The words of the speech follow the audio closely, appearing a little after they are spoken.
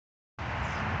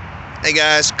Hey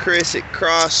guys, Chris at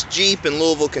Cross Jeep in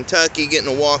Louisville, Kentucky, getting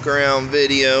a walk around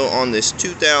video on this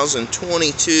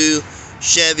 2022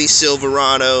 Chevy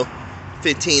Silverado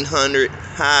 1500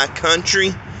 High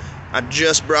Country. I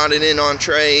just brought it in on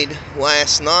trade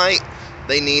last night.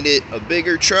 They needed a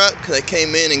bigger truck. They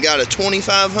came in and got a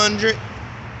 2500,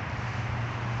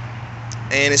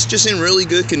 and it's just in really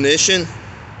good condition.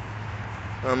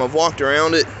 I've walked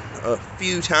around it a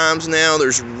few times now.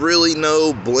 There's really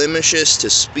no blemishes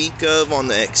to speak of on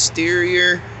the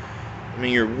exterior. I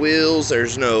mean, your wheels,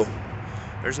 there's no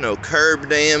curb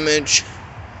damage.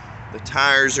 The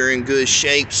tires are in good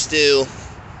shape still.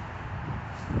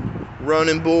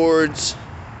 Running boards.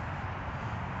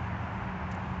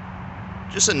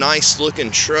 Just a nice looking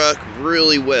truck,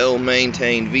 really well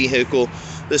maintained vehicle.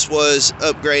 This was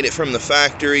upgraded from the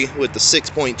factory with the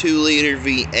 6.2 liter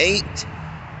V8.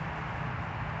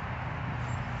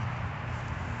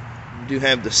 Do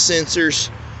have the sensors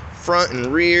front and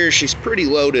rear. She's pretty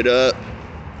loaded up.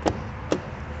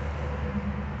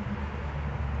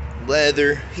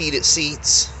 Leather heated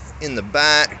seats in the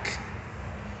back.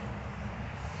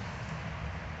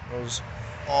 Those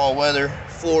all-weather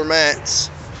floor mats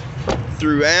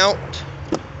throughout.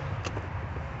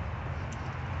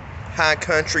 High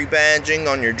Country badging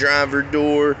on your driver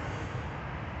door.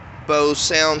 Bose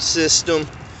sound system.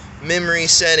 Memory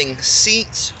setting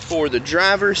seats for the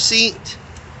driver's seat.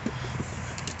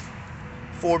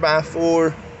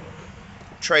 4x4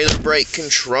 trailer brake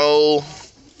control.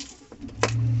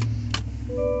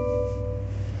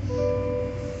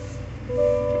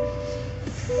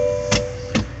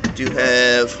 Do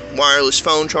have wireless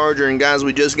phone charger, and guys,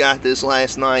 we just got this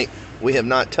last night. We have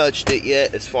not touched it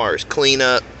yet as far as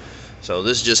cleanup, so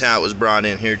this is just how it was brought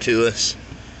in here to us.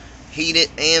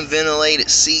 Heated and ventilated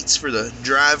seats for the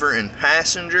driver and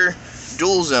passenger.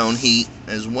 Dual zone heat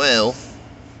as well.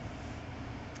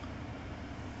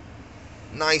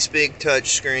 Nice big touch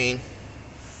screen.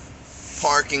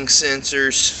 Parking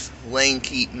sensors. Lane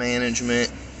keep management.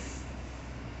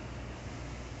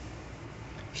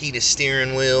 Heated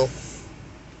steering wheel.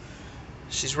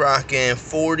 She's rocking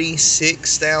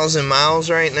 46,000 miles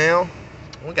right now.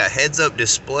 We got heads up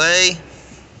display.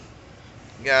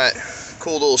 Got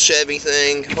cool little Chevy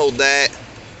thing, hold that.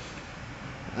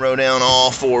 Roll down all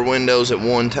 4 windows at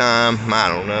one time. I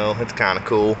don't know, it's kind of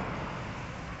cool.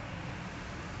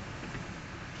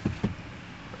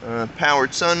 Powered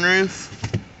sunroof.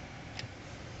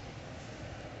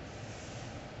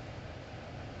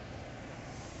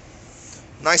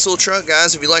 Nice little truck,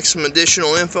 guys. If you'd like some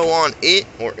additional info on it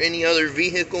or any other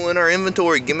vehicle in our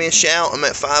inventory, give me a shout. I'm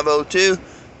at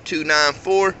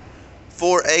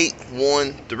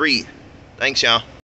 502-294-4813. Thanks, y'all.